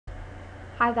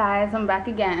Hi guys, I'm back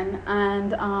again,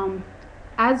 and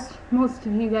as most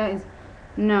of you guys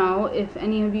know, if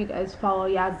any of you guys follow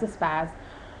Yaz the Spaz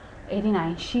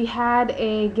 89, she had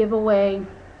a giveaway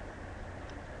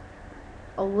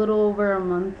a little over a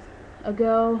month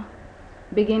ago,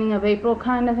 beginning of April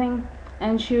kind of thing,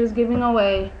 and she was giving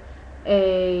away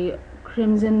a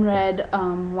crimson red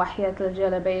Wahat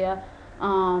Al-Jalabiya,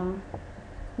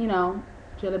 you know,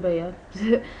 Jalabiya.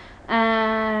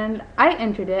 And I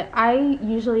entered it. I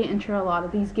usually enter a lot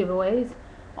of these giveaways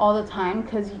all the time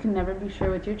because you can never be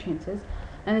sure with your chances,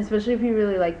 and especially if you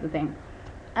really like the thing.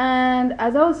 And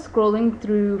as I was scrolling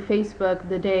through Facebook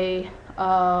the day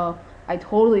I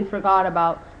totally forgot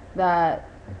about that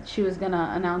she was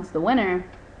gonna announce the winner.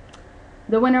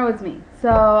 The winner was me.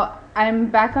 So I'm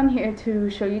back on here to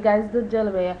show you guys the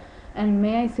Jalabiya, and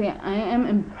may I say I am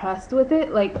impressed with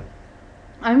it. Like,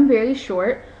 I'm very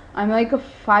short. I'm like a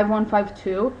 5'1",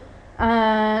 5'2",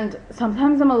 and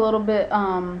sometimes I'm a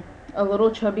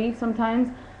little chubby sometimes.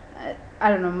 I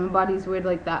don't know, my body's weird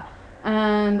like that.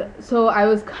 And so I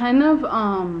was kind of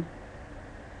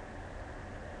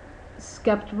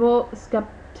skeptical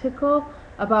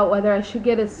about whether I should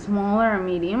get a small or a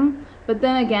medium. But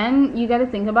then again, you got to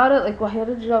think about it. Like Wahat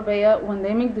Al-Jalabiya, when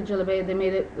they make the Jalabiya, they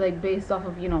made it like based off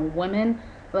of women,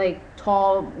 like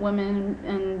tall women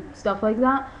and stuff like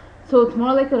that. So it's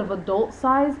more like of adult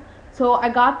size. So I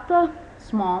got the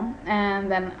small, and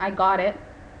then I got it.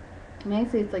 May I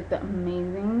say it's like the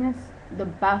amazingness, the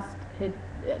best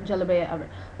Jalabiya ever.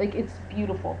 Like, it's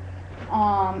beautiful.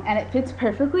 And it fits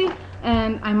perfectly,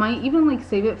 and I might even like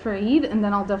save it for Eid, and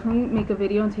then I'll definitely make a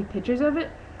video and take pictures of it.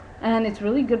 And it's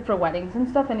really good for weddings and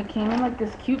stuff, and it came in like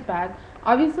this cute bag.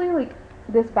 Obviously, like,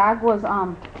 this bag was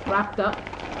wrapped up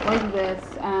like this,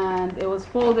 and it was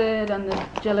folded, and the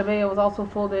Jalabiya was also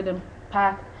folded and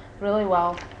packed really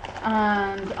well.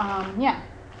 And yeah,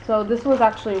 so this was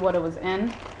actually what it was in.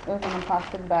 It was in a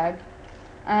plastic bag.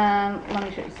 And let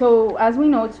me show you. So as we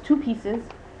know, it's 2 pieces,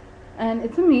 and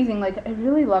it's amazing. Like, I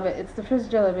really love it. It's the first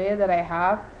Jalabiya that I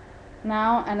have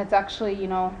now, and it's actually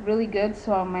really good,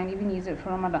 so I might even use it for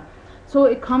Ramadan. So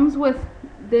it comes with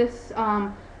this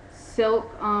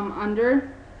silk under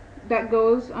that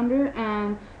goes under,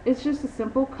 and it's just a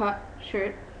simple cut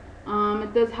shirt.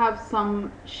 It does have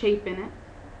some shape in it,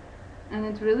 and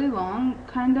it's really long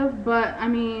kind of, but I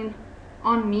mean,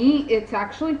 on me it's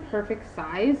actually perfect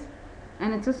size,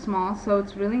 and it's a small, so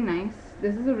it's really nice.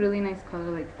 This is a really nice color.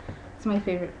 Like, it's my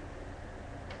favorite.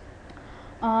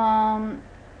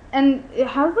 And it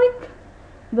has, like,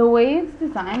 the way it's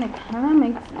designed, it kind of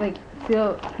makes like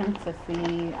feel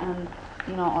princessy and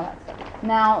all that stuff.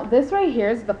 Now this right here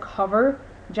is the cover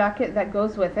jacket that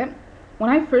goes with it. When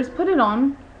I first put it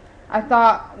on, I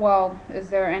thought, well, is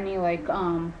there any like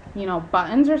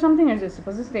buttons or something, or is it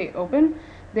supposed to stay open?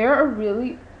 There are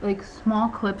really like small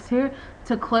clips here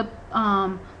to clip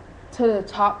to the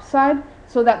top side,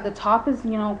 so that the top is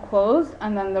closed,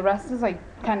 and then the rest is like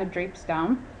kind of drapes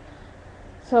down.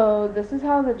 So this is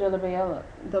how the Jalabiya look,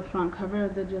 the front cover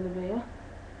of the Jalabiya.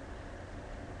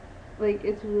 Like,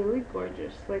 it's really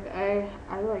gorgeous. Like, I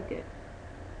like it.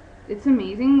 It's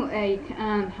amazing. Like,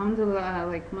 and alhamdulillah,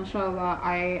 like, mashallah,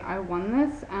 I won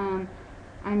this, and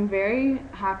I'm very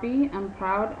happy and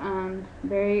proud and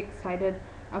very excited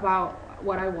about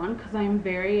what I won, because I'm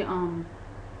very I'm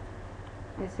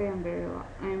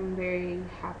very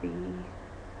happy,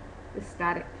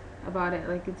 ecstatic about it.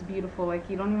 Like, it's beautiful. Like,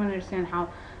 you don't even understand how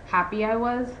happy I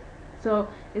was. So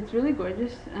it's really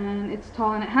gorgeous, and it's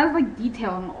tall, and it has like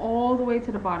detailing all the way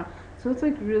to the bottom, so it's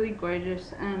like really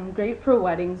gorgeous and great for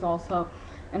weddings also,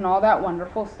 and all that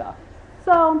wonderful stuff.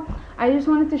 So I just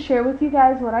wanted to share with you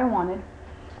guys what I won.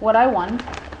 Wanted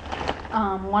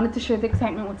to share the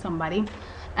excitement with somebody,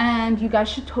 and you guys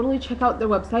should totally check out their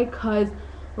website, because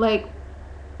like,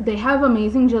 they have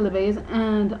amazing Jalabiyas,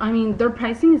 and I mean, their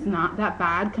pricing is not that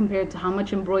bad compared to how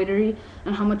much embroidery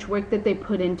and how much work that they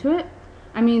put into it.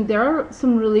 I mean, there are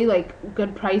some really like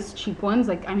good price cheap ones.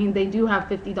 Like, I mean, they do have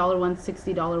 $50 ones,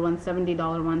 $60 ones,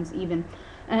 $70 ones even,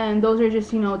 and those are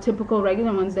just typical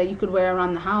regular ones that you could wear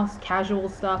around the house, casual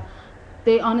stuff.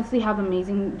 They honestly have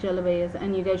amazing Jalabiyas,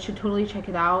 and you guys should totally check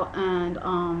it out. And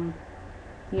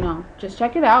just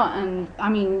check it out. And I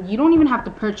mean, you don't even have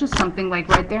to purchase something like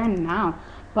right there and now,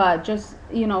 but just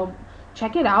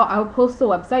check it out. I'll post the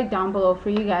website down below for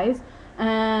you guys,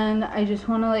 and I just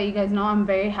want to let you guys know I'm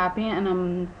very happy,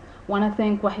 and want to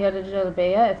thank Wahat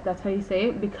Al-Jalabiya, if that's how you say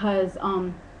it, because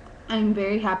I'm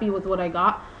very happy with what I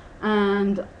got,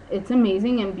 and it's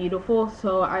amazing and beautiful.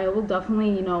 So I will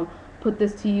definitely put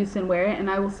this to use and wear it, and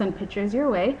I will send pictures your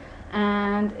way.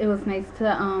 And it was nice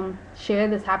to share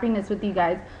this happiness with you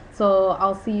guys. So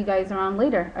I'll see you guys around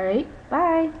later. All right,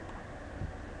 bye.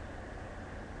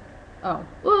 Oh,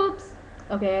 oops.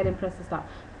 Okay, I didn't press the stop.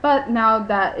 But now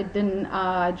that it didn't,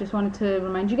 I just wanted to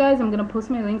remind you guys, I'm going to post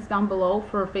my links down below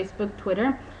for Facebook,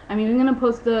 Twitter. I'm even going to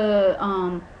post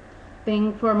the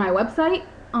thing for my website,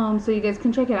 so you guys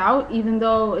can check it out. Even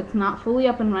though it's not fully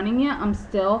up and running yet, I'm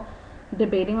still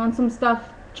debating on some stuff,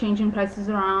 changing prices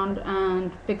around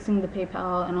and fixing the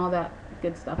PayPal and all that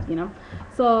good stuff, you know.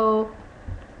 So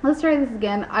let's try this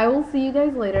again. I will see you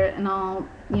guys later, and I'll,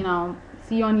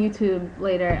 see you on YouTube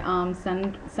later.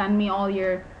 Send me all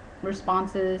your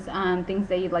responses and things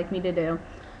that you'd like me to do.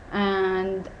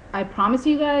 And I promise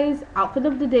you guys, outfit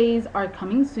of the days are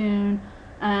coming soon,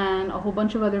 and a whole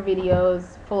bunch of other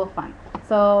videos full of fun.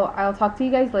 So I'll talk to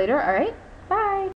you guys later. All right.